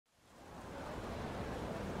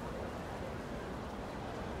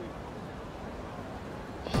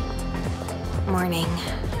morning.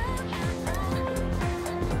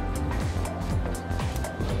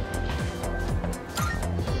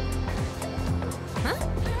 Huh?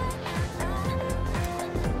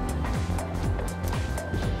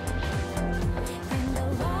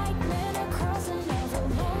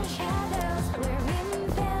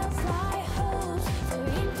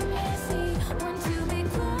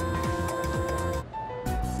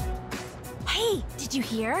 Hey, did you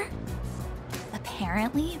hear?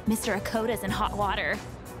 Apparently, Mr. Akoda's in hot water.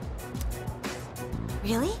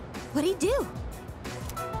 Really? What'd he do?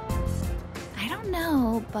 I don't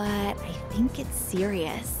know, but I think it's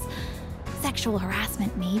serious. Sexual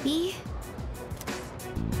harassment, maybe?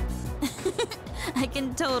 I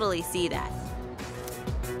can totally see that.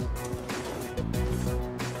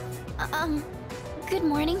 Good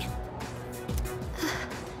morning.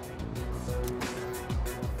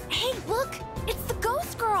 Hey, look! It's the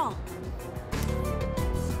ghost girl!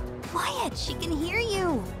 Quiet, she can hear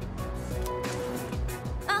you.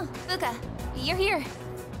 Oh, Fuka, you're here.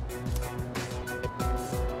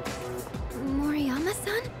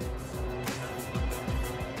 Moriyama-san?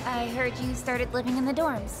 I heard you started living in the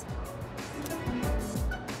dorms.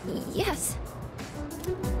 Yes.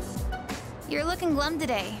 You're looking glum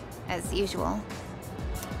today, as usual.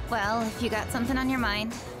 Well, if you got something on your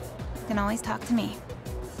mind, you can always talk to me.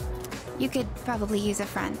 You could probably use a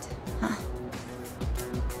friend, huh?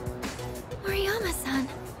 Moriyama-san.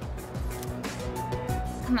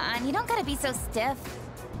 Come on, you don't gotta be so stiff.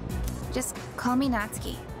 Just call me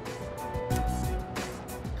Natsuki.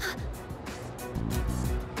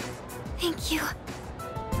 Thank you.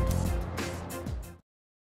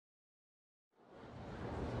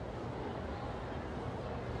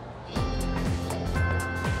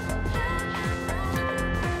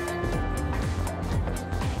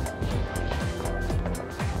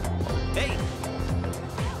 Hey!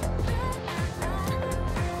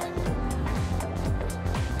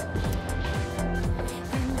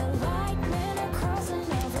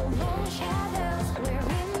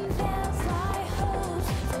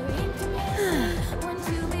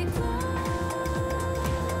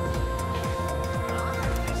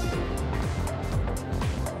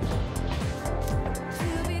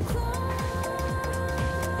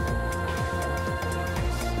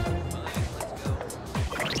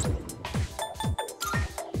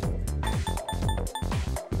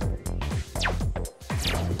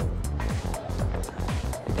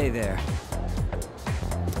 Hey there.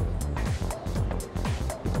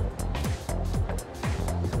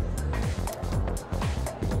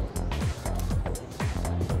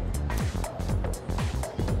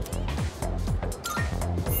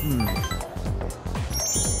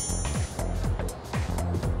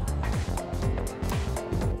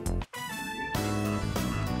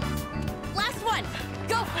 Last one!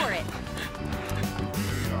 Go for it!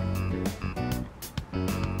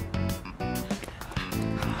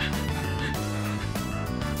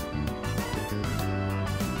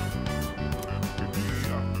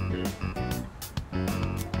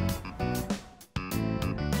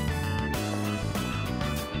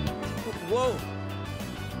 Whoa!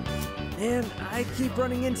 Man, I keep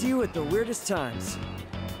running into you at the weirdest times.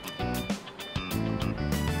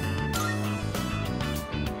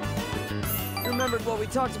 You remembered what we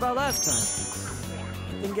talked about last time.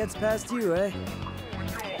 Nothing gets past you, eh?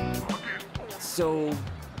 So,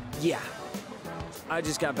 yeah. I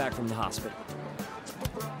just got back from the hospital.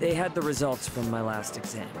 They had the results from my last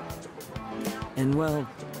exam. And well,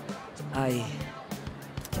 I...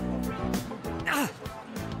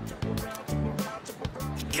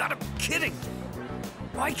 God, I'm kidding!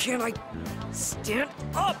 Why can't I stand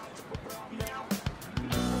up?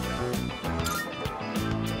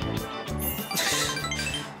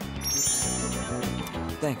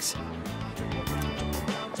 Thanks.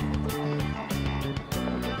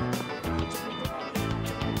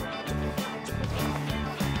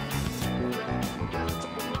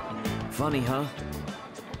 Funny, huh?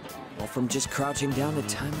 All from just crouching down to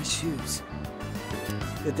tie my shoes.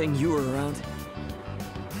 Good thing you were around.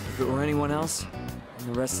 If it were anyone else,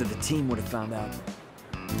 the rest of the team would have found out.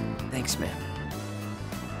 Thanks, man.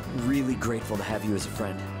 I'm really grateful to have you as a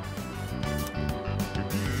friend.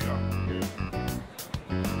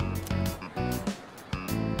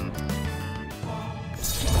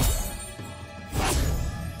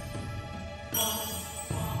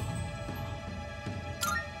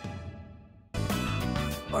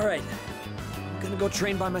 All right, I'm gonna go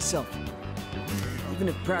train by myself. Even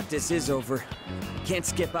if practice is over, can't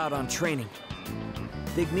skip out on training.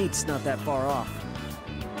 Big meet's not that far off.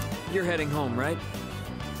 You're heading home, right?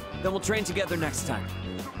 Then we'll train together next time.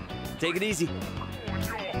 Take it easy.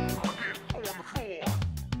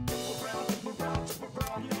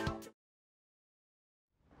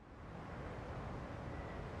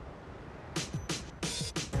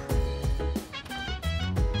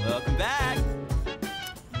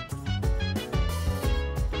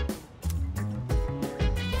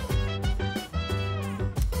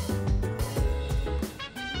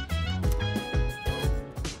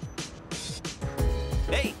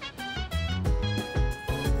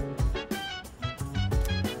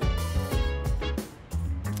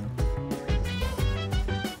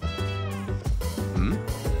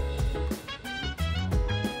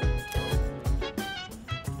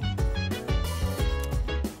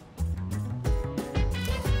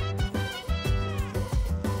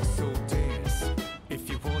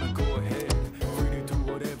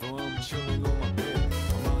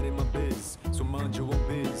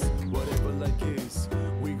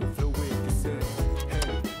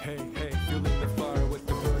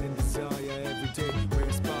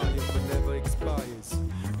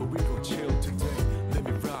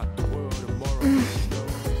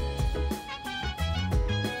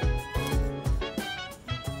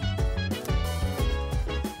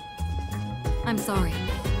 I'm sorry.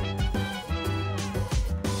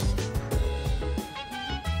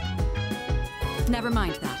 Never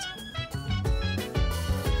mind that.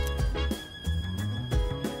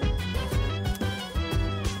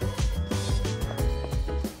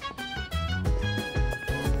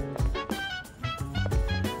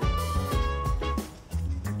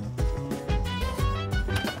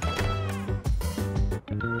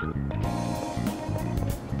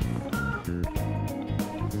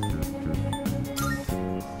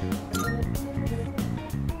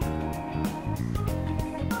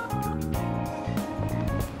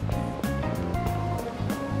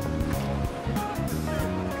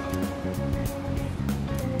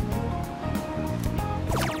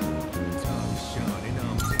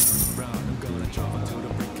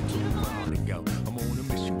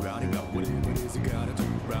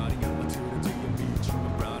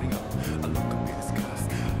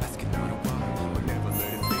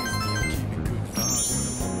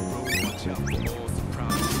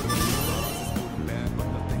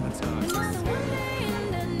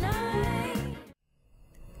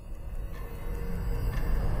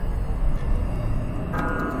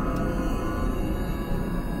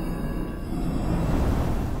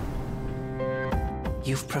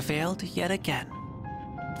 You've prevailed yet again.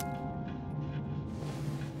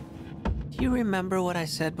 Do you remember what I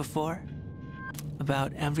said before?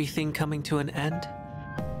 About everything coming to an end?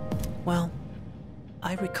 Well,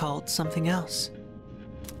 I recalled something else.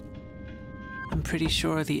 I'm pretty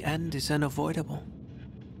sure the end is unavoidable.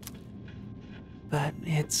 But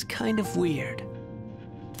it's kind of weird.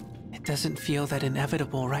 It doesn't feel that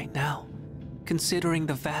inevitable right now, considering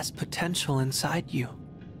the vast potential inside you.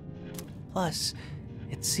 Plus,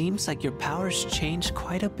 it seems like your powers changed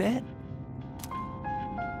quite a bit.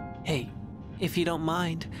 Hey, if you don't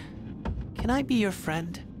mind, can I be your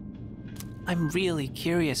friend? I'm really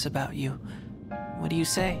curious about you. What do you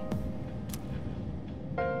say?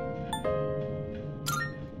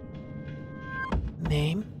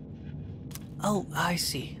 Name? Oh, I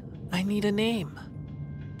see. I need a name.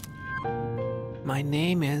 My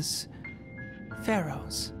name is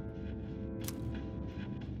Theurgy.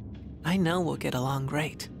 I know we'll get along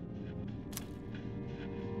great.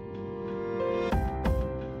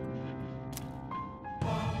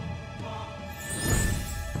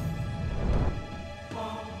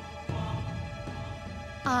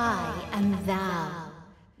 I am thou.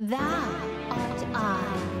 Thou art I.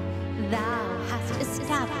 Thou hast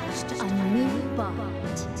established a new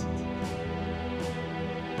bond.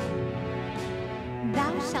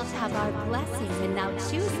 Thou shalt have our blessing when thou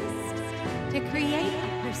choosest to create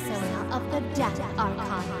a persona of the Death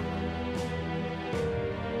Archon.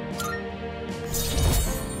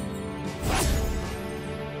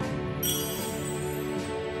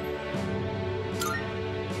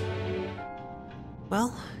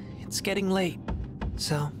 Well, it's getting late,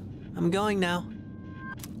 so I'm going now.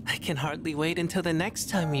 I can hardly wait until the next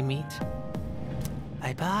time we meet.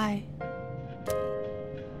 Bye-bye.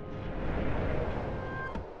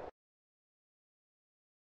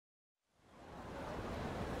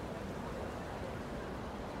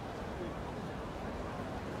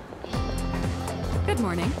 Good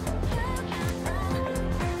morning.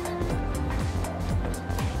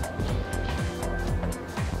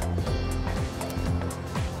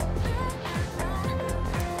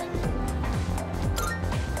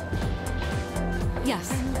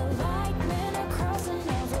 Yes.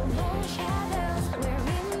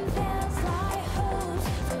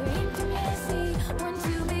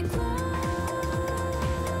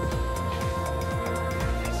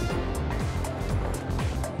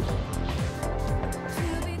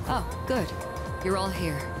 Oh, good. You're all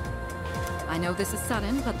here. I know this is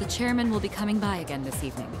sudden, but the chairman will be coming by again this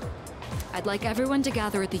evening. I'd like everyone to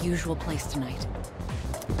gather at the usual place tonight.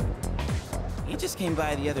 He just came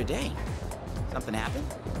by the other day. Something happened?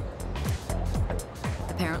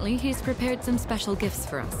 Apparently, he's prepared some special gifts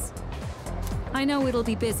for us. I know it'll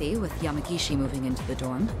be busy with Yamagishi moving into the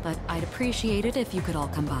dorm, but I'd appreciate it if you could all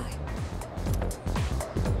come by.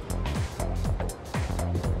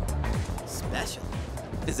 Special?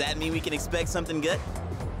 Does that mean we can expect something good?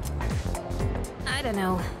 I don't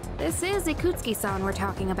know. This is Ikutsuki-san we're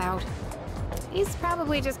talking about. He's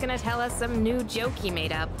probably just gonna tell us some new joke he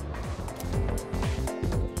made up.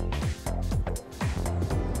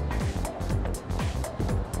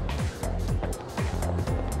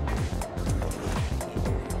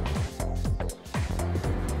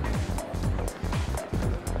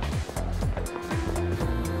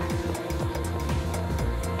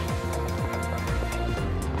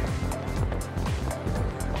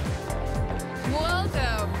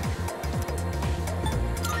 Welcome!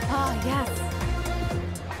 Oh, yes.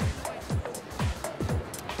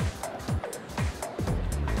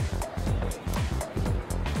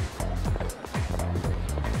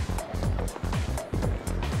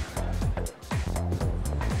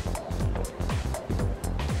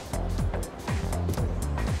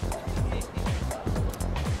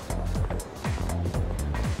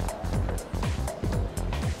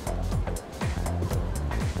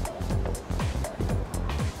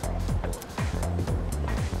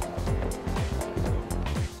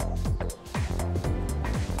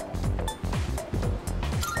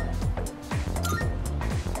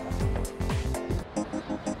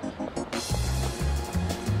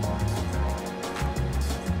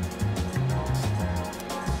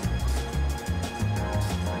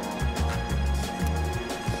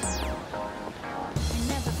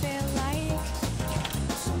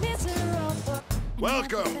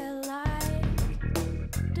 Welcome.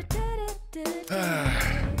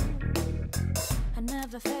 I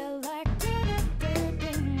never felt like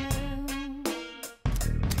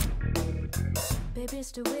baby,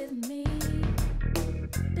 still with me.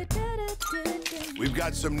 We've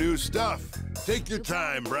got some new stuff. Take your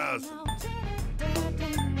time browsing.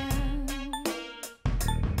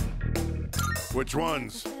 Which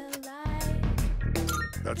ones?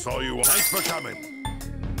 That's all you want. Thanks for coming.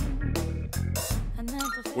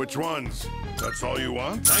 Which ones? That's all you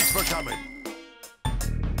want? Thanks for coming.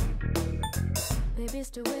 Baby,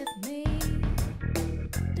 still with me.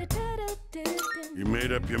 You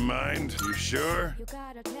made up your mind? You sure?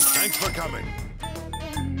 Thanks for coming.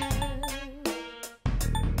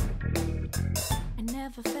 I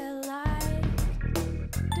never felt like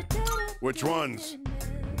Which ones?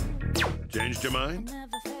 Changed your mind?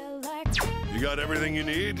 You got everything you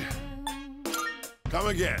need? Come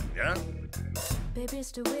again, yeah? baby,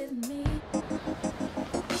 still with me.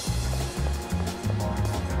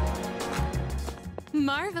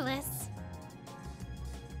 Marvelous.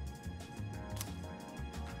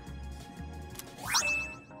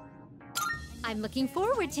 I'm looking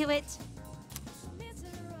forward to it.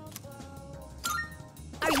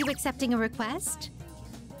 Are you accepting a request?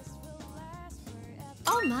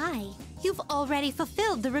 Oh my, you've already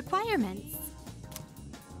fulfilled the requirements.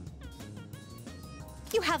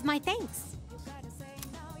 You have my thanks.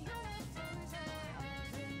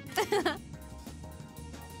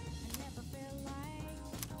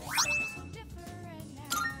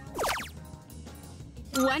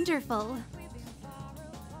 Wonderful.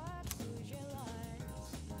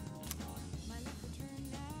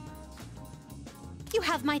 You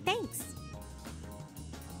have my thanks.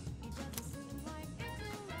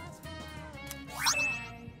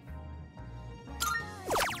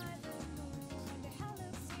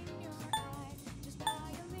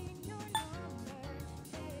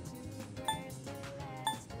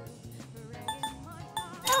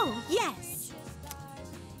 Oh, yes.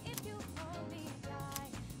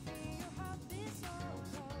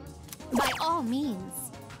 By all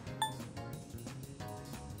means.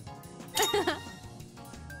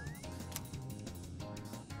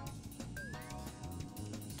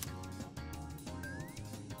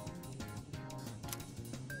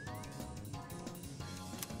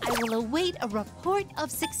 I will await a report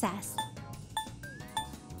of success.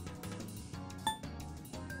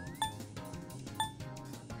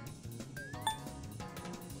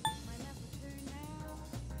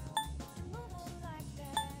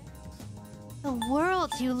 The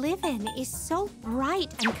world you live in is so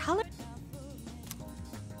bright and colorful.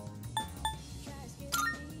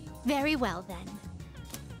 Very well, then.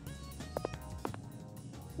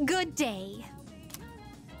 Good day.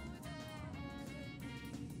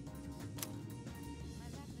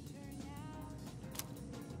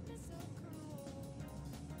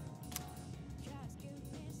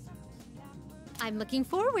 I'm looking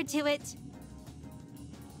forward to it.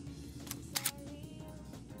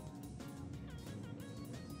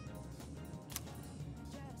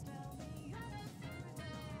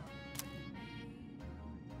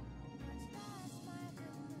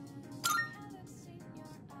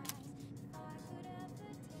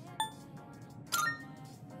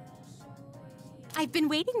 I've been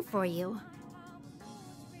waiting for you.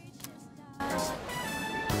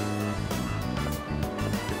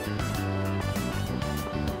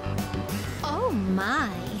 Oh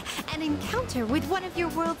my! An encounter with one of your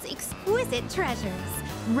world's exquisite treasures,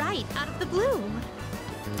 right out of the blue.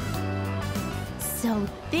 So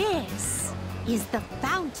this is the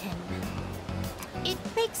fountain. It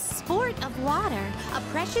makes sport of water, a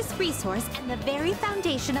precious resource and the very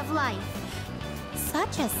foundation of life.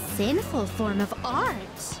 Such a sinful form of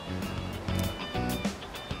art.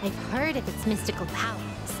 I've heard of its mystical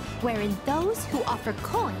powers, wherein those who offer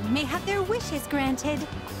coin may have their wishes granted.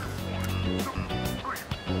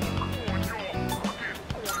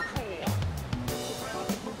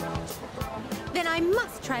 Then I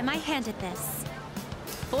must try my hand at this.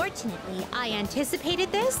 Fortunately, I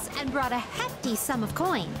anticipated this and brought a hefty sum of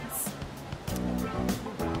coins.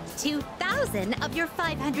 2,000 of your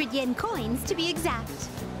 500 yen coins, to be exact.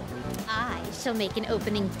 I shall make an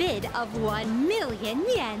opening bid of 1,000,000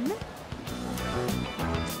 yen.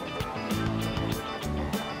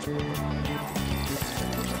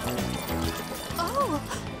 Oh!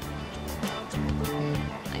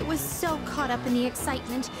 I was so caught up in the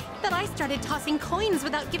excitement that I started tossing coins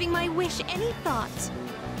without giving my wish any thought.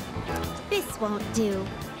 This won't do.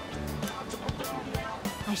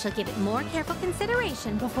 I shall give it more careful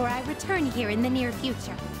consideration before I return here in the near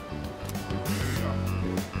future.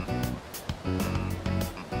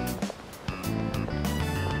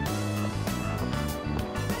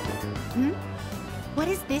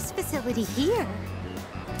 this facility here?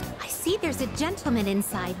 I see there's a gentleman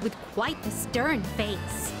inside with quite the stern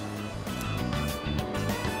face.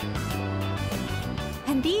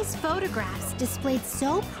 And these photographs displayed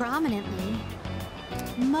so prominently.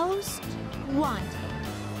 Most wanted.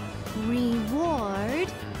 Reward.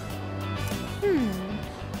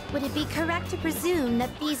 Would it be correct to presume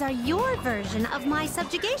that these are your version of my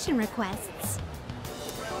subjugation requests?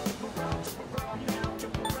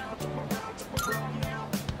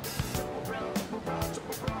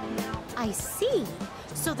 I see.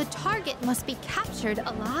 So the target must be captured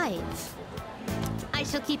alive. I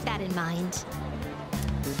shall keep that in mind.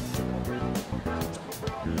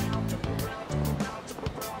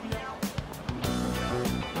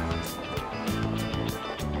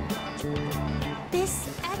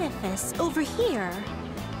 This edifice over here.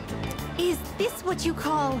 Is this what you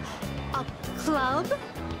call a club?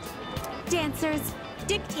 Dancers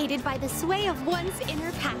dictated by the sway of one's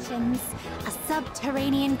inner passions. A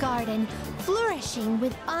subterranean garden flourishing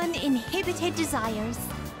with uninhibited desires.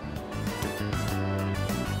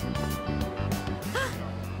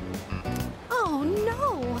 Oh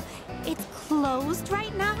no! It's closed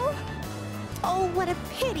right now? Oh, what a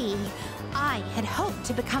pity! I had hoped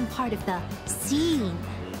to become part of the scene.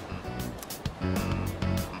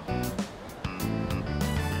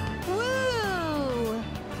 Woo!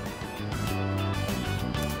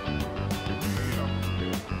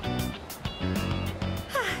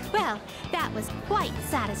 Well, that was quite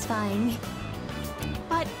satisfying.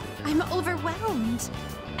 But I'm overwhelmed.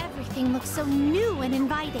 Everything looks so new and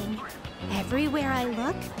inviting. Everywhere I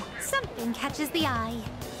look, something catches the eye.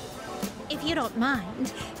 If you don't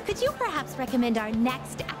mind, could you perhaps recommend our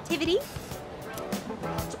next activity?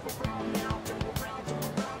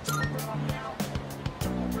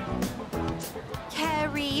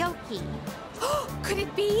 Karaoke. Could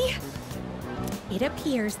it be? It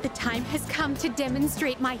appears the time has come to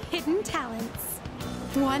demonstrate my hidden talents.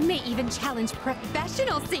 One may even challenge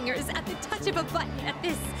professional singers at the touch of a button at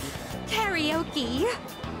this karaoke.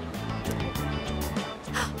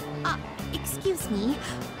 Excuse me,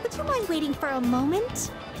 would you mind waiting for a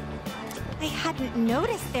moment? I hadn't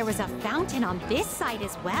noticed there was a fountain on this side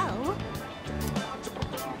as well.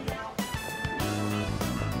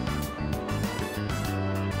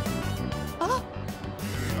 Oh!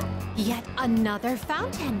 Yet another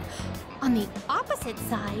fountain on the opposite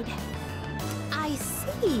side. I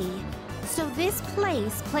see. So this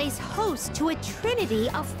place plays host to a trinity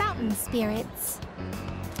of fountain spirits.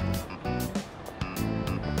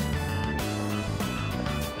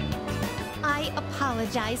 I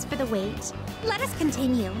apologize for the wait. Let us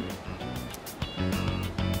continue.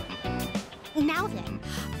 Now then,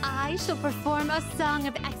 I shall perform a song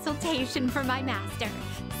of exultation for my master.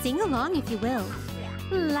 Sing along if you will.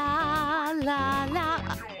 La la la.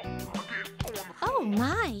 Oh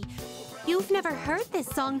my, you've never heard this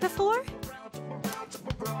song before?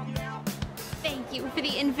 Thank you for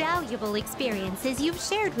the invaluable experiences you've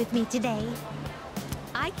shared with me today.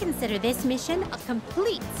 I consider this mission a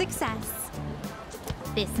complete success.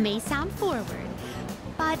 This may sound forward,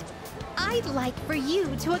 but I'd like for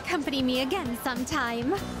you to accompany me again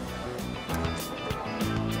sometime.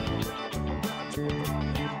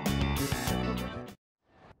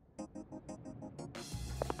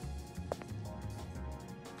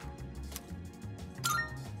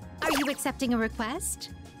 Are you accepting a request?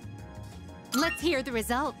 Let's hear the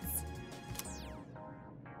results.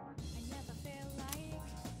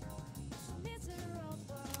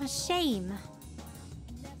 A shame.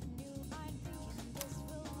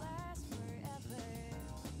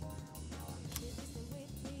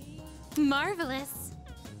 Marvelous.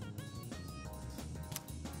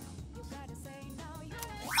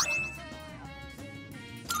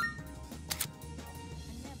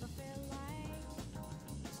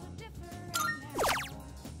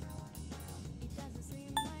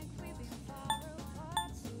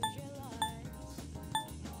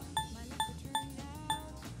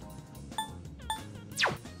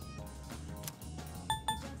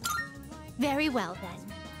 Very well, then.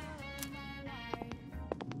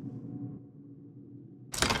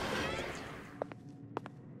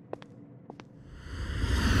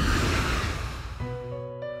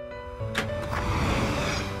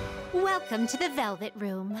 Welcome to the Velvet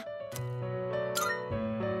Room.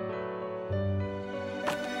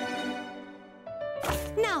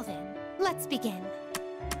 Now then, let's begin.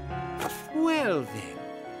 Well then,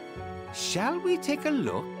 shall we take a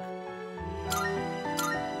look?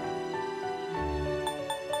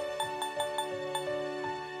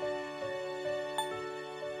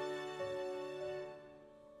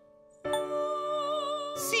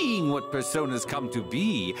 Seeing what personas come to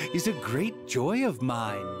be is a great joy of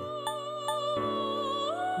mine.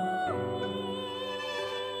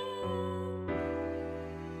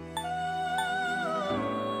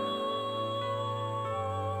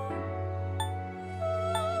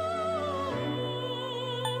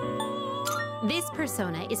 This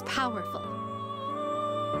persona is powerful.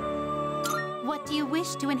 What do you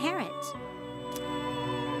wish to inherit?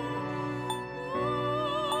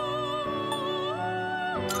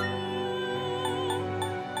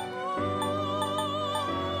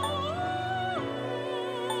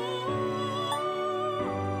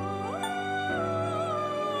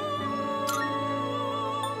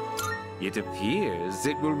 It appears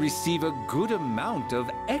it will receive a good amount of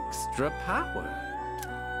extra power.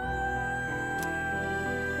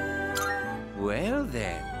 Well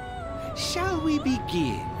then, shall we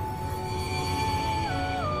begin?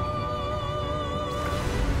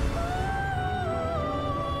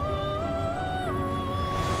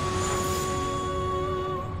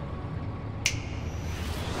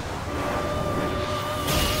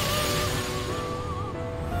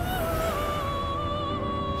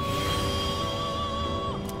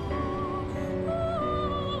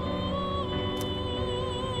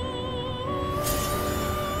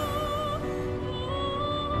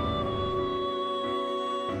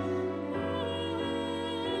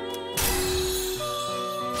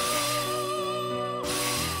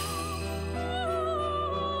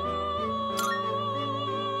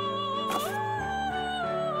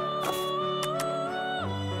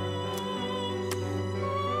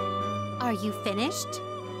 Are you finished?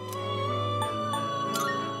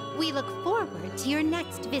 We look forward to your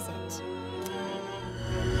next visit.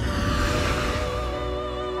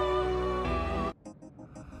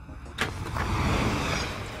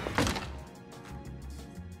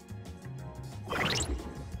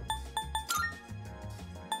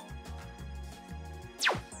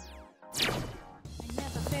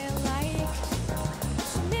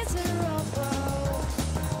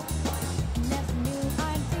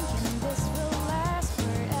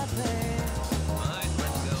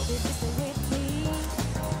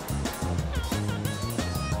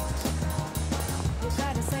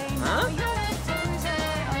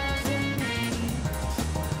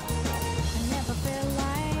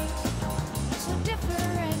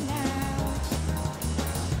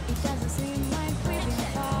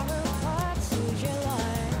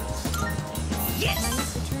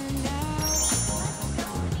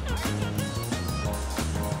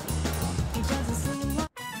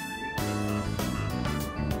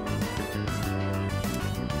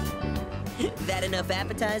 That enough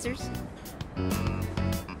appetizers?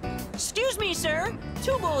 Excuse me, sir.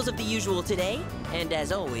 2 bowls of the usual today. And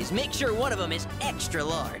as always, make sure one of them is extra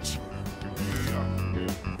large.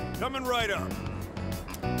 Coming right up.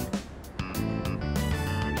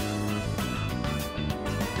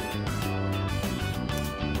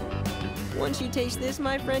 Once you taste this,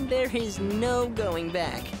 my friend, there is no going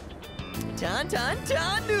back. Ton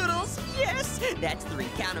noodles! Yes! That's 3.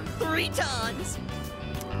 Count 'em, 3 tons!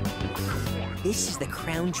 This is the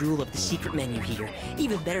crown jewel of the secret menu here.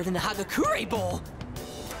 Even better than the Hagakure bowl!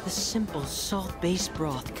 The simple salt-based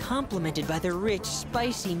broth, complemented by the rich,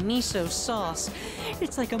 spicy miso sauce.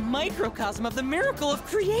 It's like a microcosm of the miracle of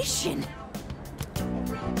creation!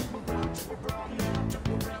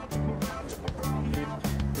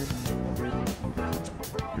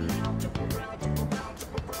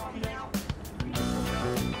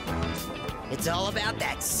 It's all about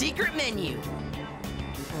that secret menu!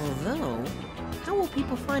 Although, how will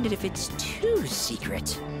people find it if it's too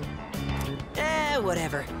secret?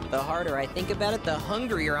 Whatever. The harder I think about it, the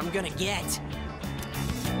hungrier I'm gonna get.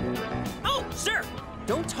 Oh, sir!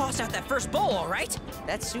 Don't toss out that first bowl, all right?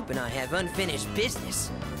 That soup and I have unfinished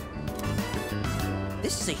business.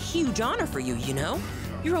 This is a huge honor for you, you know?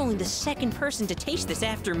 You're only the 2nd person to taste this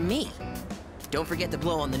after me. Don't forget to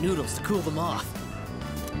blow on the noodles to cool them off.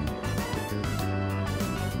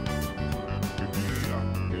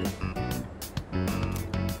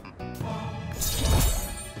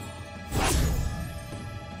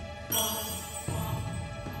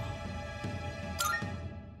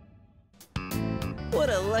 What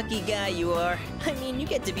a lucky guy you are. I mean, you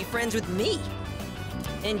get to be friends with me.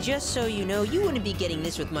 And just so you know, you wouldn't be getting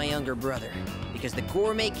this with my younger brother, because the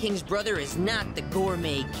Gourmet King's brother is not the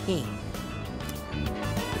Gourmet King.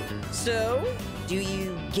 So, do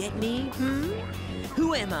you get me,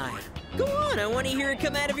 Who am I? Go on, I want to hear it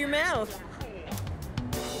come out of your mouth.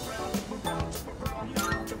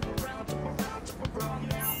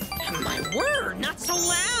 My word, not so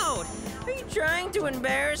loud! Are you Trying to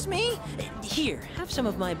embarrass me? Here, have some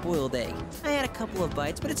of my boiled egg. I had a couple of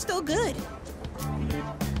bites, but it's still good.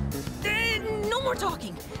 No more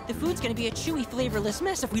talking! The food's gonna be a chewy, flavorless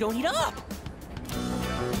mess if we don't eat up!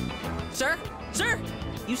 Sir? Sir!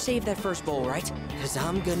 You saved that first bowl, right? Because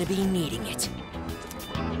I'm gonna be needing it.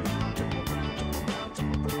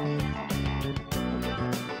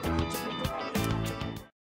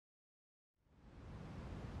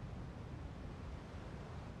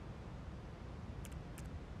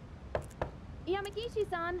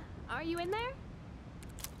 Yamagishi-san, are you in there?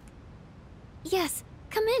 Yes,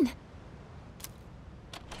 come in.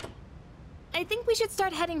 I think we should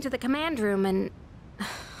start heading to the command room and...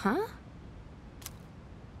 Huh?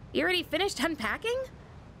 You already finished unpacking?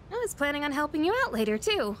 I was planning on helping you out later,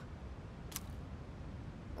 too.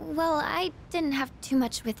 Well, I didn't have too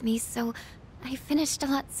much with me, so I finished a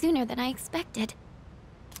lot sooner than I expected.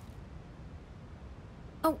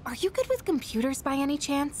 Oh, are you good with computers by any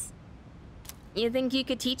chance? You think you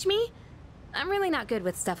could teach me? I'm really not good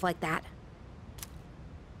with stuff like that.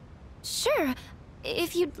 Sure,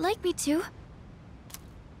 if you'd like me to.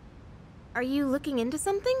 Are you looking into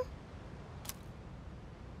something?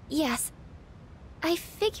 Yes. I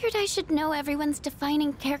figured I should know everyone's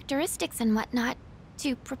defining characteristics and whatnot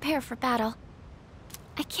to prepare for battle.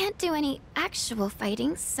 I can't do any actual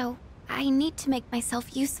fighting, so I need to make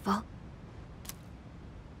myself useful.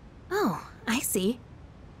 Oh, I see.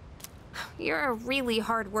 You're a really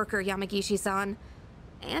hard worker, Yamagishi-san.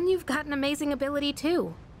 And you've got an amazing ability,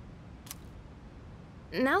 too.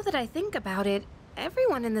 Now that I think about it,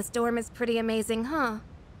 everyone in this dorm is pretty amazing, huh?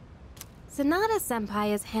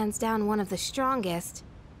 Sanada-senpai is hands down one of the strongest,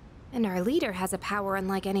 and our leader has a power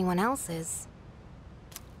unlike anyone else's.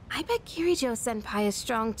 I bet Kirijo-senpai is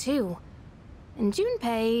strong too, and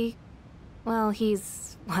Junpei, well,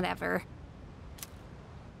 he's whatever.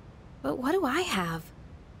 But what do I have?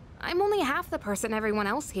 I'm only half the person everyone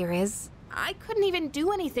else here is. I couldn't even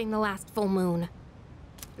do anything the last full moon.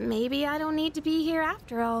 Maybe I don't need to be here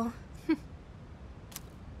after all.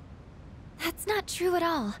 That's not true at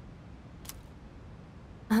all.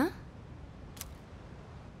 Huh?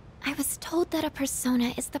 I was told that a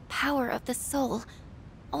persona is the power of the soul,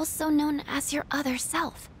 also known as your other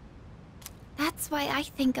self. That's why I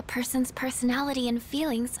think a person's personality and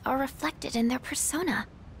feelings are reflected in their persona.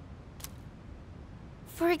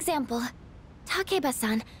 For example,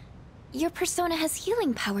 Takeba-san, your persona has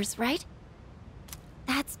healing powers, right?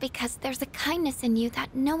 That's because there's a kindness in you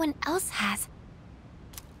that no one else has.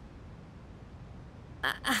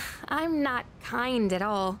 I'm not kind at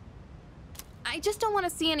all. I just don't want to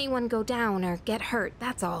see anyone go down or get hurt,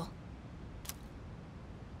 that's all.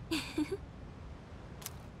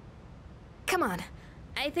 Come on.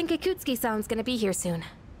 I think Ikutsuki-san's gonna be here soon.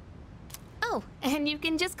 Oh, and you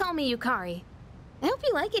can just call me Yukari. I hope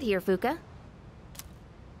you like it here, Fuka.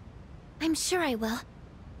 I'm sure I will.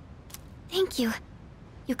 Thank you,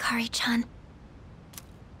 Yukari-chan.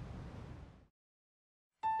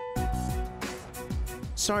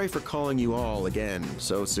 Sorry for calling you all again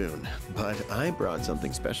so soon, but I brought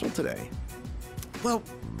something special today. Well,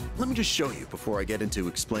 let me just show you before I get into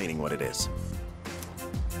explaining what it is.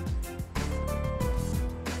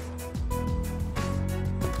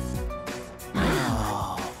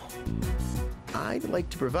 I'd like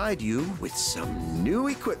to provide you with some new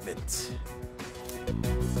equipment.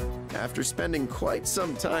 After spending quite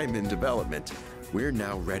some time in development, we're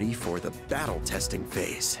now ready for the battle testing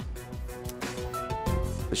phase.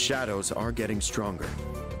 The shadows are getting stronger.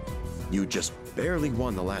 You just barely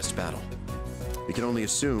won the last battle. We can only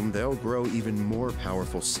assume they'll grow even more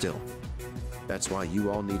powerful still. That's why you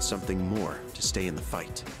all need something more to stay in the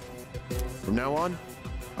fight. From now on,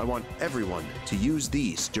 I want everyone to use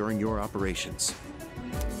these during your operations.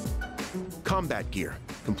 Combat gear,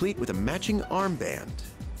 complete with a matching armband.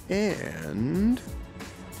 And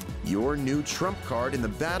your new trump card in the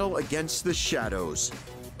battle against the shadows.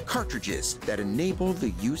 Cartridges that enable the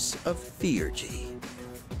use of Theurgy.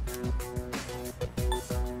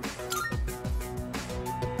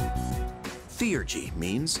 Theurgy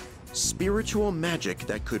means spiritual magic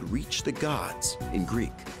that could reach the gods in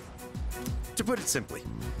Greek. To put it simply,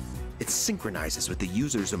 it synchronizes with the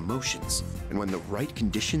user's emotions, and when the right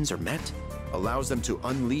conditions are met, allows them to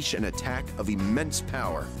unleash an attack of immense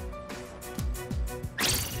power.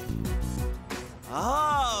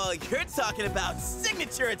 Oh, you're talking about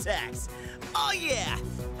signature attacks. Oh yeah,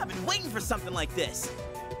 I've been waiting for something like this.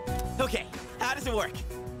 Okay, how does it work?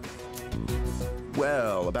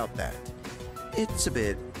 Well, about that, it's a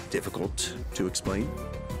bit difficult to explain.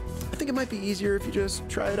 I think it might be easier if you just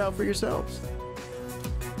try it out for yourselves.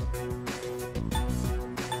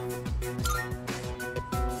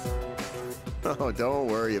 Oh, don't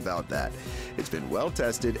worry about that. It's been well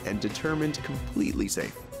tested and determined completely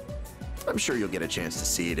safe. I'm sure you'll get a chance to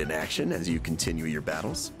see it in action as you continue your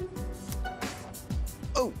battles.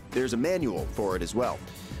 Oh, there's a manual for it as well.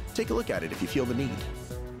 Take a look at it if you feel the need.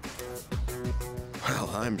 Well,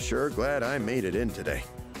 I'm sure glad I made it in today.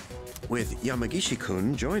 With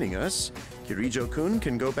Yamagishi-kun joining us, Kirijo-kun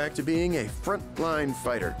can go back to being a frontline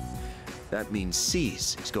fighter. That means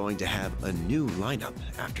Cease is going to have a new lineup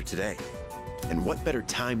after today. And what better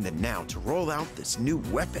time than now to roll out this new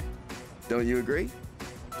weapon? Don't you agree?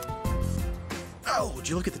 Oh, would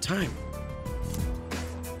you look at the time?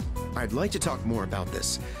 I'd like to talk more about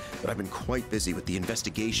this, but I've been quite busy with the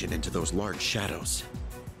investigation into those large shadows.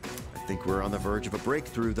 I think we're on the verge of a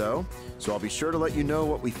breakthrough, though, so I'll be sure to let you know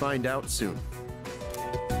what we find out soon.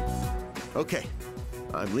 Okay,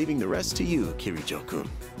 I'm leaving the rest to you, Kirijo-kun.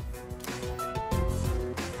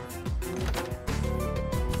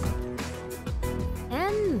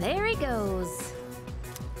 And there he goes.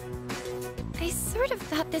 I sort of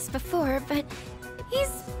thought this before, but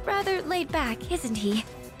he's rather laid back, isn't he?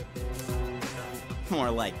 More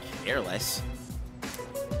like careless.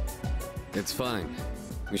 It's fine.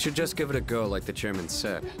 We should just give it a go like the chairman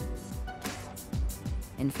said.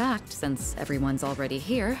 In fact, since everyone's already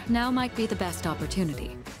here, now might be the best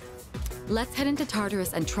opportunity. Let's head into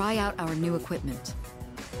Tartarus and try out our new equipment.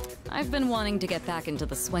 I've been wanting to get back into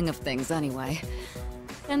the swing of things anyway.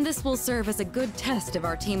 And this will serve as a good test of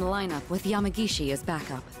our team lineup with Yamagishi as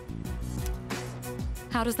backup.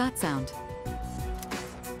 How does that sound?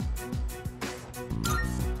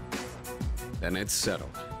 Then it's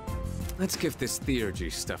settled. Let's give this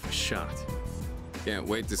Theurgy stuff a shot. Can't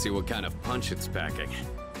wait to see what kind of punch it's packing.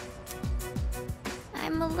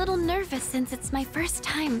 I'm a little nervous since it's my first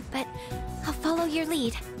time, but I'll follow your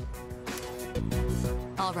lead.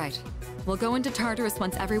 All right. We'll go into Tartarus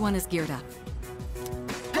once everyone is geared up.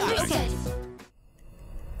 Understood.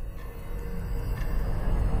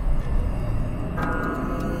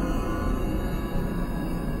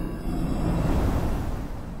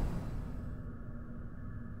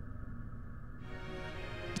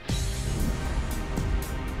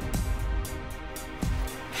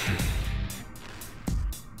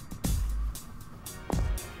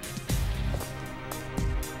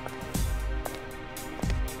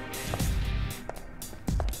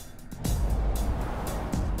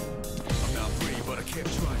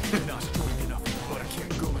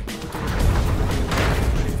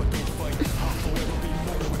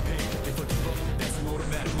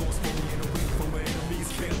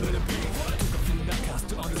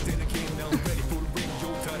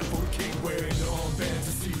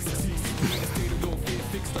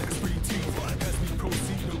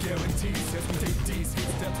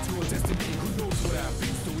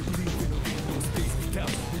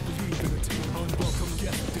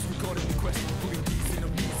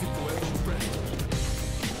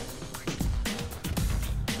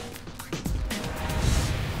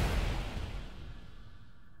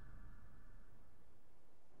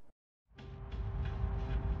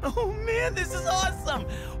 Oh man, this is awesome!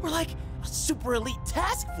 We're like a super elite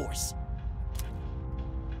task force.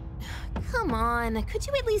 Come on, could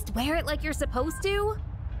you at least wear it like you're supposed to?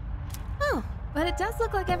 Oh, but it does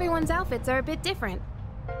look like everyone's outfits are a bit different.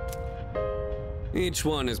 Each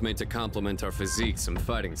one is made to complement our physiques and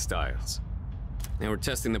fighting styles. They were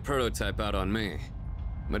testing the prototype out on me,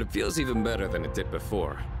 but it feels even better than it did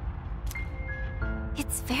before.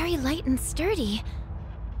 It's very light and sturdy.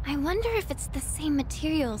 I wonder if it's the same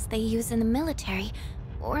materials they use in the military,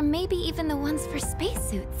 or maybe even the ones for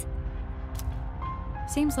spacesuits.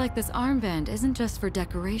 Seems like this armband isn't just for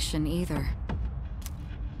decoration either.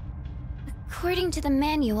 According to the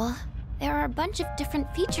manual, there are a bunch of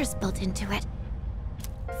different features built into it.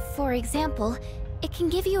 For example, it can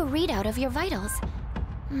give you a readout of your vitals.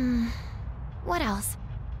 What else?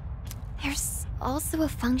 There's also a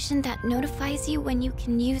function that notifies you when you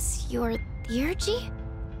can use your Theurgy?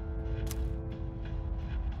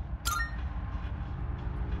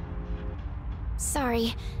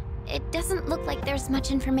 Sorry, it doesn't look like there's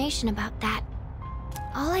much information about that.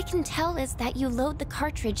 All I can tell is that you load the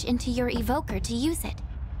cartridge into your evoker to use it.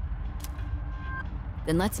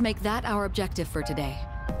 Then let's make that our objective for today.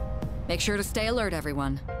 Make sure to stay alert,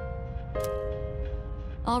 everyone.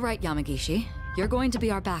 All right, Yamagishi. You're going to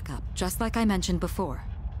be our backup, just like I mentioned before.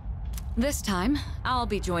 This time, I'll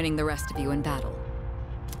be joining the rest of you in battle.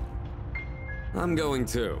 I'm going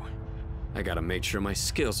too. I gotta make sure my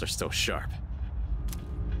skills are still sharp.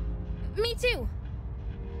 Me too.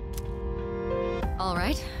 All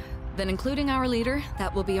right. Then including our leader,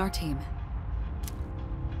 that will be our team.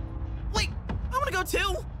 Wait, I wanna go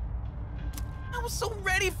too! I was so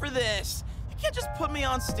ready for this. You can't just put me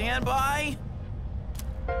on standby.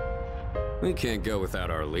 We can't go without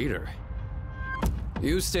our leader.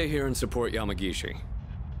 You stay here and support Yamagishi.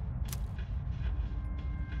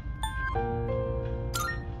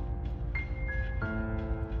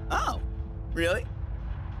 Oh, really?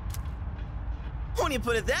 When you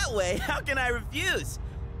put it that way, how can I refuse?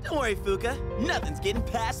 Don't worry, Fuka. Nothing's getting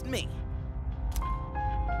past me.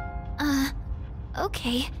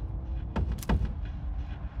 Okay.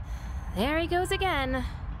 There he goes again.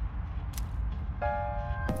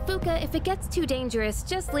 Fuka, if it gets too dangerous,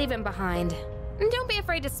 just leave him behind. And don't be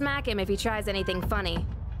afraid to smack him if he tries anything funny.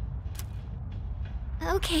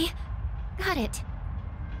 Okay. Got it.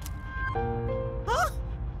 Huh?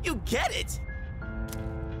 You get it?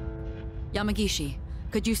 Yamagishi,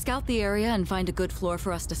 could you scout the area and find a good floor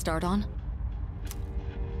for us to start on?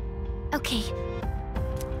 Okay.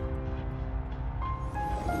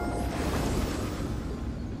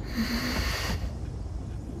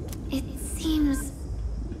 It seems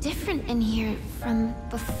different in here from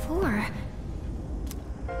before.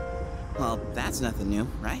 Well, that's nothing new,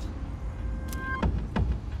 right?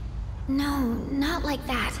 No, not like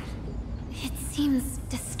that. It seems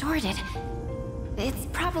distorted. It's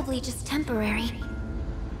probably just temporary.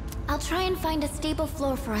 I'll try and find a stable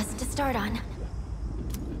floor for us to start on.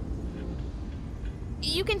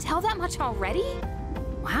 You can tell that much already?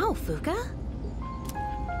 Wow, Fuka.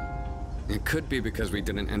 It could be because we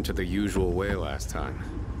didn't enter the usual way last time,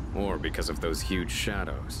 or because of those huge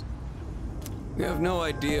shadows. We have no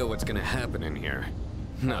idea what's gonna happen in here.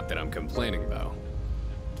 Not that I'm complaining, though.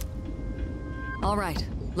 All right,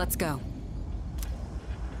 let's go.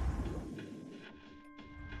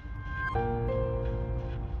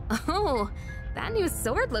 Oh, that new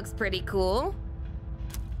sword looks pretty cool.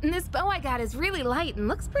 And this bow I got is really light and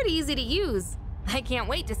looks pretty easy to use. I can't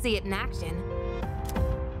wait to see it in action.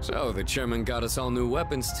 So, the chairman got us all new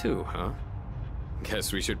weapons too, huh?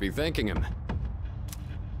 Guess we should be thanking him.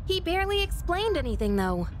 He barely explained anything,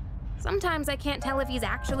 though. Sometimes I can't tell if he's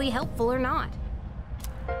actually helpful or not.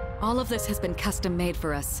 All of this has been custom made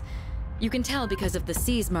for us. You can tell because of the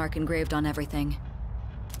C's mark engraved on everything.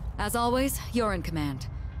 As always, you're in command.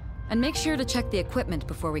 And make sure to check the equipment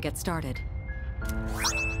before we get started.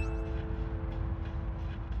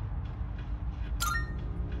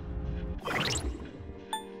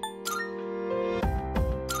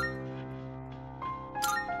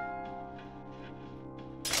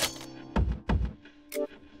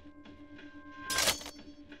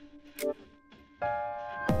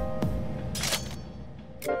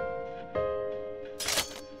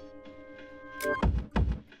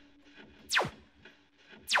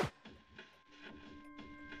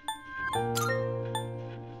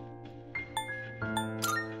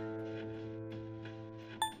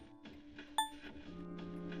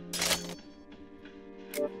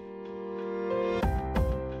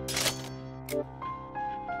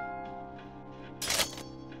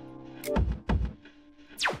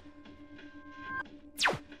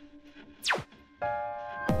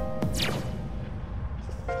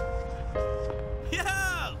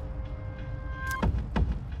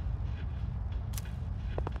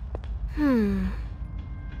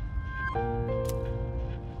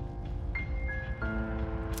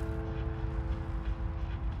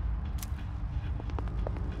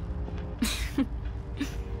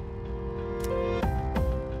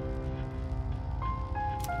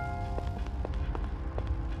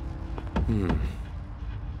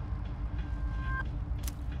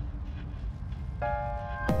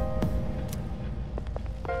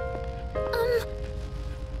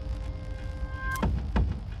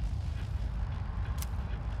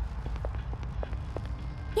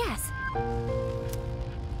 Yes.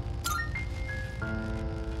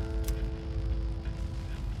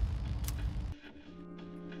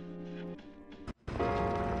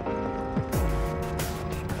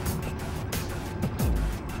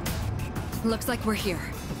 Looks like we're here.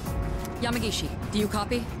 Yamagishi, do you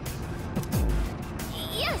copy?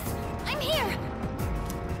 Yes, I'm here.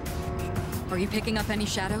 Are you picking up any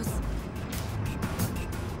shadows?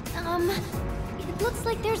 It looks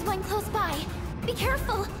like there's one close by. Be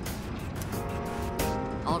careful.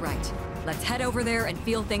 All right, let's head over there and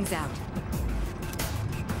feel things out.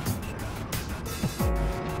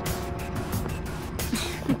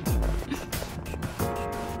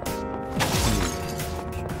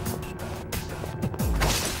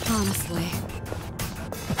 Honestly.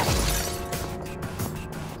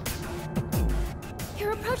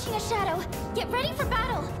 You're approaching a shadow. Get ready for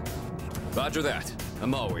battle. Roger that.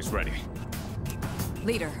 I'm always ready.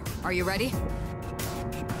 Leader, are you ready?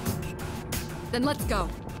 Then let's go.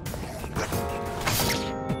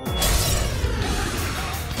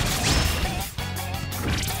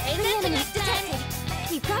 Enemy detected.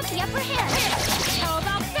 We've got the upper hand. How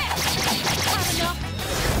about this? Have enough?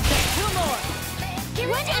 Get 2 more.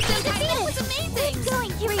 Kirito-senpai, that was amazing! Keep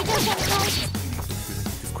going, Kirito-senpai!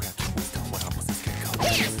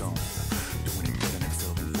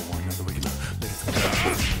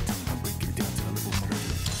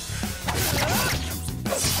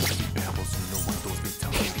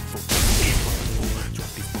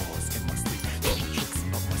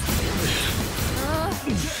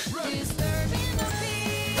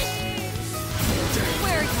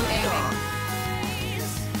 Where are you aiming?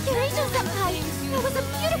 Kirito-senpai, that was a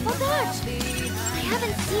beautiful dodge! I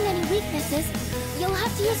haven't seen any weaknesses. You'll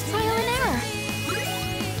have to use trial and error.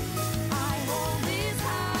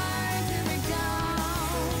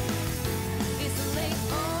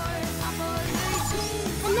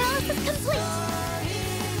 Analysis complete!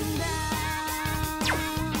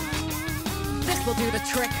 This will do the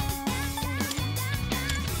trick.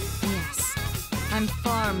 Yes, I'm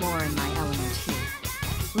far more in my element here.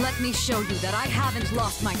 Let me show you that I haven't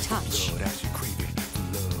lost my touch. Let's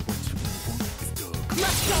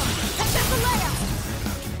go! That's the layout!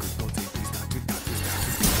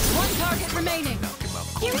 1 target remaining.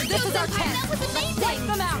 This is our chance. Let's wipe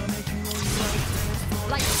them out.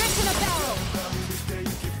 Like fish in a barrel.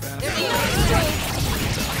 There's no escape.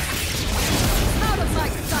 Out of my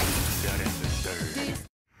sight.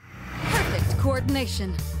 Perfect coordination.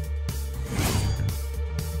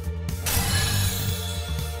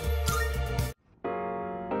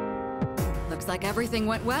 Looks like everything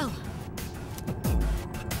went well.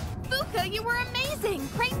 Fuka, you were amazing!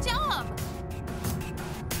 Great job!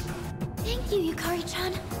 Thank you,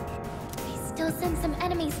 Yukari-chan. I still sense some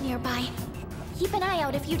enemies nearby. Keep an eye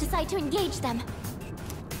out if you decide to engage them.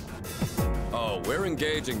 Oh, we're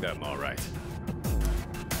engaging them, all right.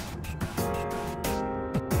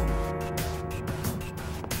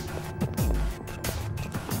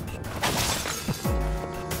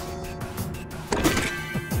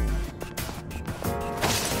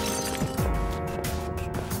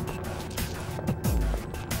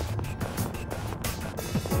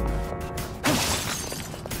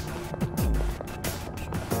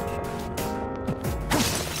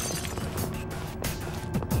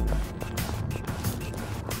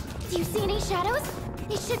 Do you see any shadows?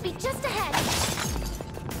 They should be just ahead.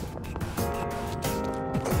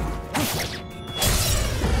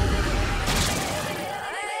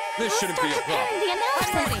 This shouldn't be a problem. The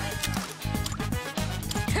analysis.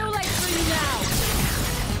 Too late for you now.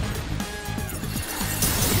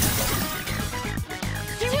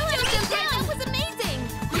 Kirito-senpai, that was amazing!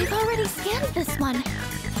 We've already scanned this one.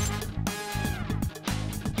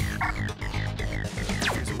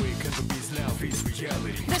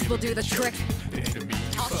 This will do the trick.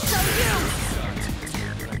 I'll show you!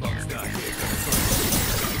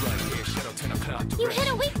 You hit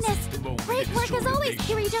a weakness! Great work as always,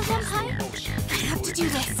 Kirito-senpai! I have to do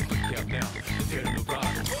this.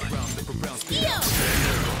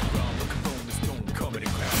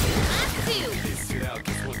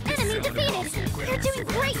 Enemy defeated! You're doing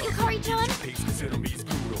great, Yukari-chan!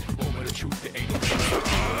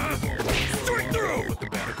 Straight through!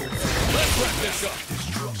 Let's wrap this up.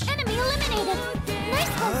 Enemy eliminated!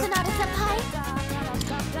 Nice one, Sonata-senpai!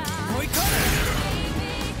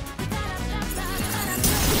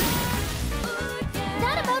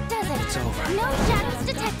 That about does it! It's over. No shadows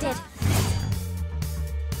detected!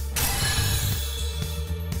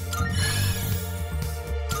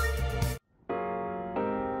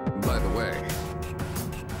 By the way,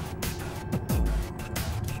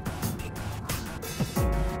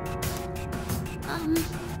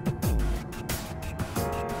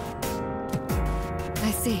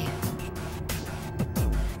 I see.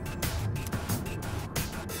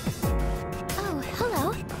 Oh, hello.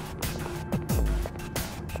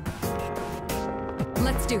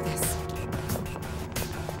 Let's do this.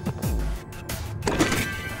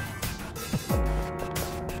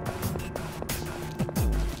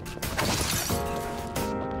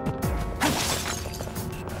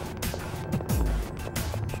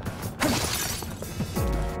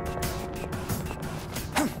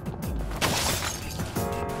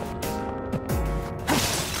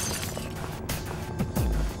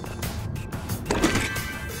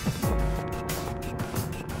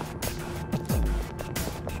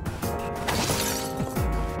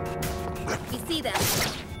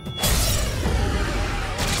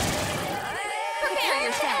 Prepare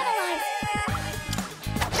yourself!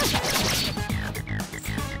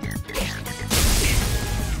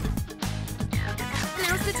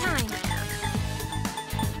 Now's the time.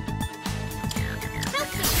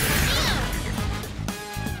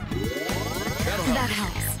 That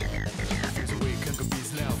helps.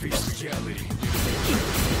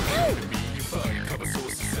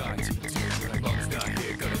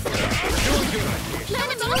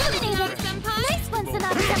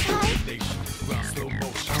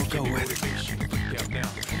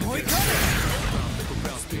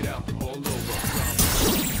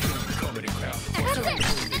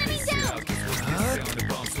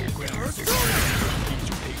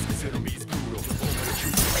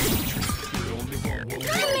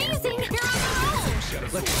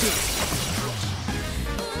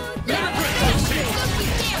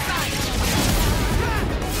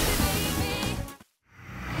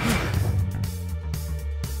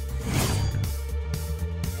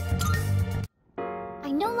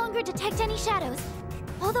 detect any shadows.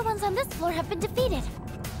 All the ones on this floor have been defeated.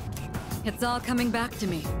 It's all coming back to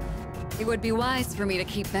me. It would be wise for me to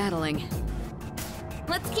keep battling.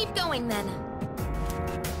 Let's keep going then.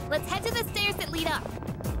 Let's head to the stairs that lead up.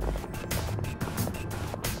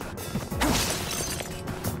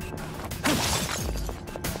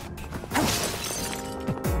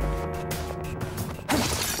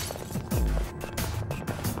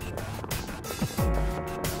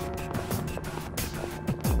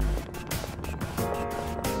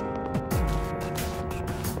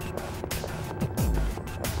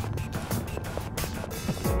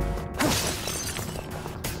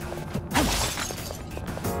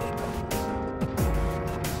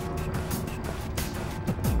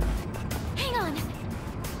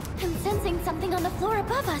 Something on the floor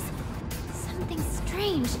above us. Something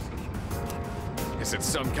strange. Is it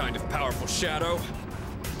some kind of powerful shadow?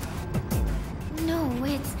 No,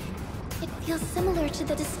 it feels similar to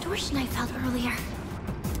the distortion I felt earlier.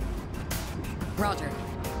 Roger.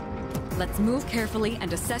 Let's move carefully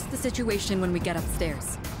and assess the situation when we get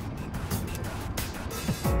upstairs.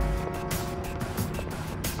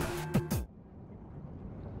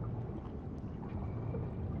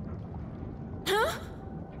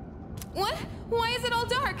 What? Why is it all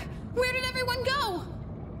dark? Where did everyone go?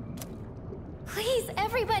 Please,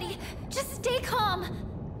 everybody, just stay calm.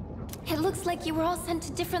 It looks like you were all sent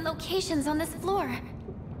to different locations on this floor.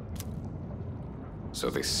 So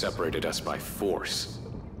they separated us by force.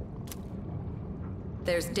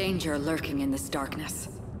 There's danger lurking in this darkness.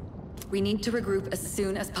 We need to regroup as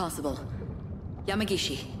soon as possible.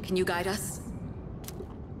 Yamagishi, can you guide us?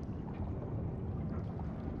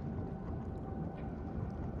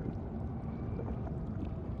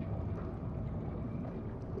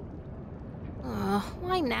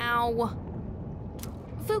 Why now?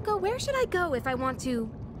 Fuka, where should I go if I want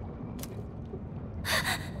to...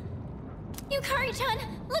 Yukari-chan,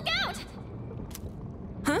 look out!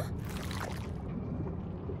 Huh?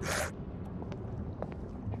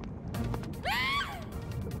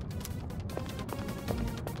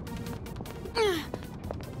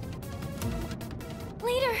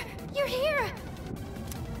 Leader, you're here!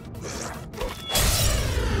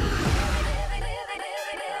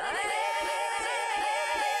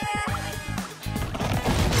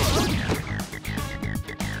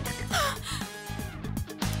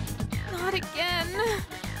 Not again.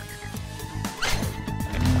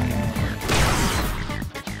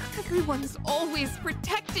 Everyone's always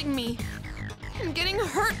protecting me. I'm getting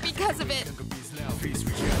hurt because of it.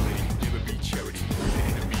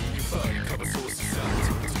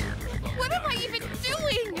 What am I even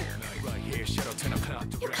doing?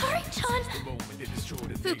 Yukari-chan!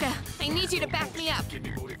 Fuka, I need you to back me up.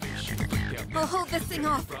 I'll hold this thing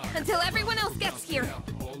off until everyone else gets here.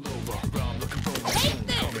 Take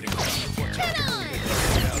this! Get on!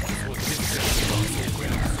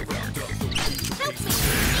 Help me!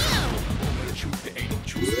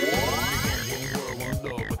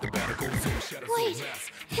 Wait,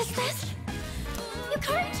 is this...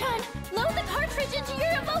 Yukari-chan, load the cartridge into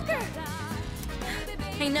your evoker!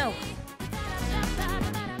 I know.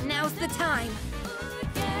 Now's the time.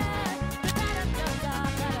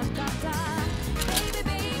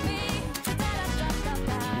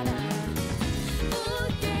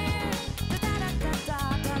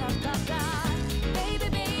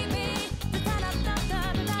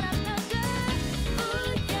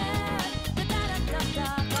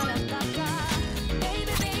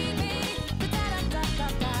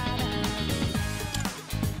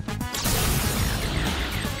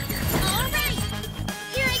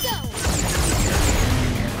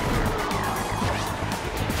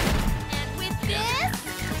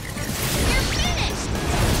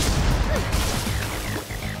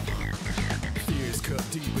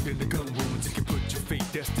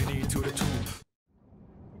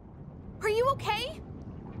 Are you okay?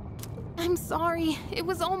 I'm sorry. It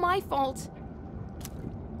was all my fault.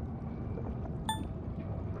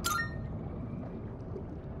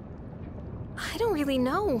 I don't really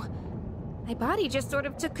know. My body just sort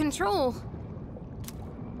of took control.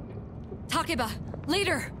 Takeba,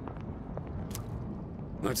 leader!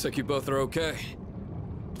 Looks like you both are okay.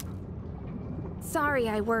 Sorry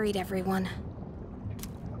I worried everyone.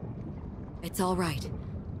 It's all right.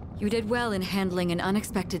 You did well in handling an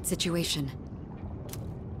unexpected situation.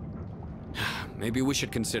 Maybe we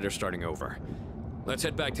should consider starting over. Let's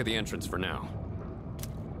head back to the entrance for now.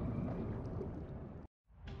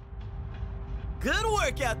 Good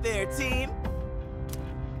work out there, team!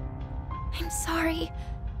 I'm sorry.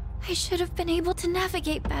 I should have been able to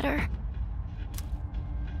navigate better.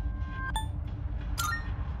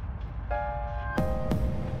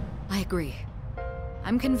 I agree.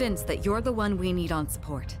 I'm convinced that you're the one we need on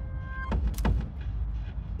support.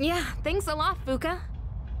 Yeah, thanks a lot, Fuka.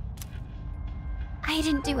 I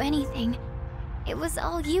didn't do anything. It was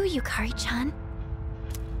all you, Yukari-chan.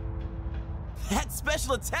 That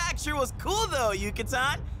special attack sure was cool though,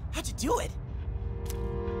 Yuka-tan. How'd you do it?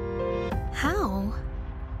 How?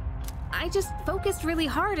 I just focused really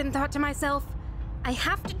hard and thought to myself, I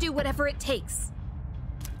have to do whatever it takes.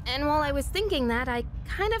 And while I was thinking that, I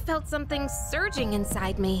kind of felt something surging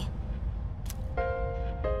inside me.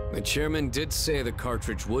 The chairman did say the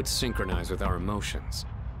cartridge would synchronize with our emotions.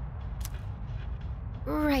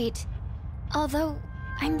 Right. Although,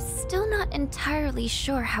 I'm still not entirely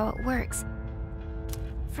sure how it works.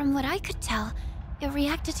 From what I could tell, it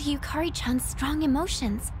reacted to Yukari-chan's strong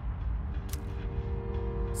emotions.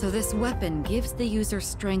 So this weapon gives the user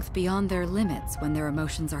strength beyond their limits when their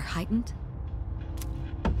emotions are heightened?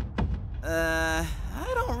 I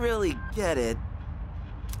don't really get it.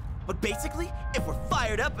 But basically, if we're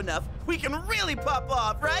fired up enough, we can really pop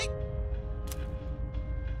off, right?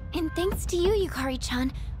 And thanks to you,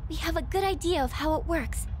 Yukari-chan, we have a good idea of how it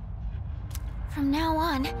works. From now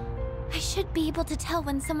on, I should be able to tell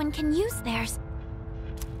when someone can use theirs.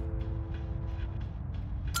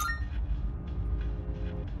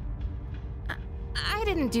 I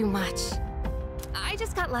didn't do much. I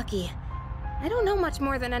just got lucky. I don't know much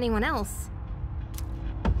more than anyone else.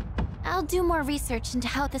 I'll do more research into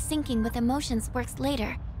how the syncing with emotions works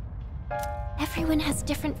later. Everyone has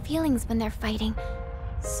different feelings when they're fighting,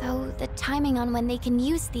 so the timing on when they can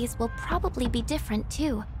use these will probably be different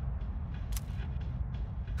too.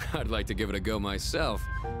 I'd like to give it a go myself,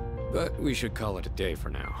 but we should call it a day for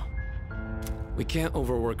now. We can't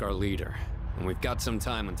overwork our leader, and we've got some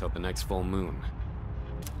time until the next full moon.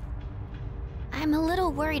 I'm a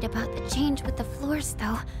little worried about the change with the floors,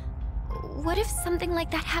 though. What if something like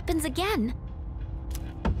that happens again?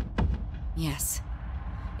 Yes.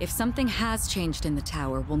 If something has changed in the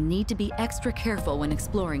tower, we'll need to be extra careful when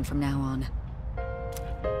exploring from now on.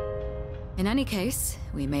 In any case,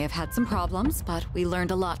 we may have had some problems, but we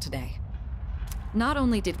learned a lot today. Not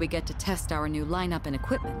only did we get to test our new lineup and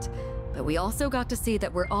equipment, but we also got to see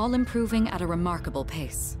that we're all improving at a remarkable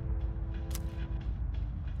pace.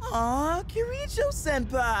 Aw,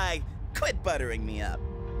 Kirijo-senpai! Quit buttering me up.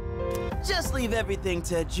 Just leave everything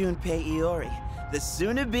to Junpei Iori, the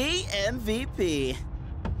soon-to-be MVP.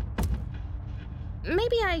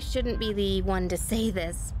 Maybe I shouldn't be the one to say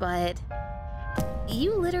this, but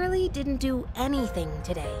you literally didn't do anything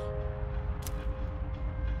today.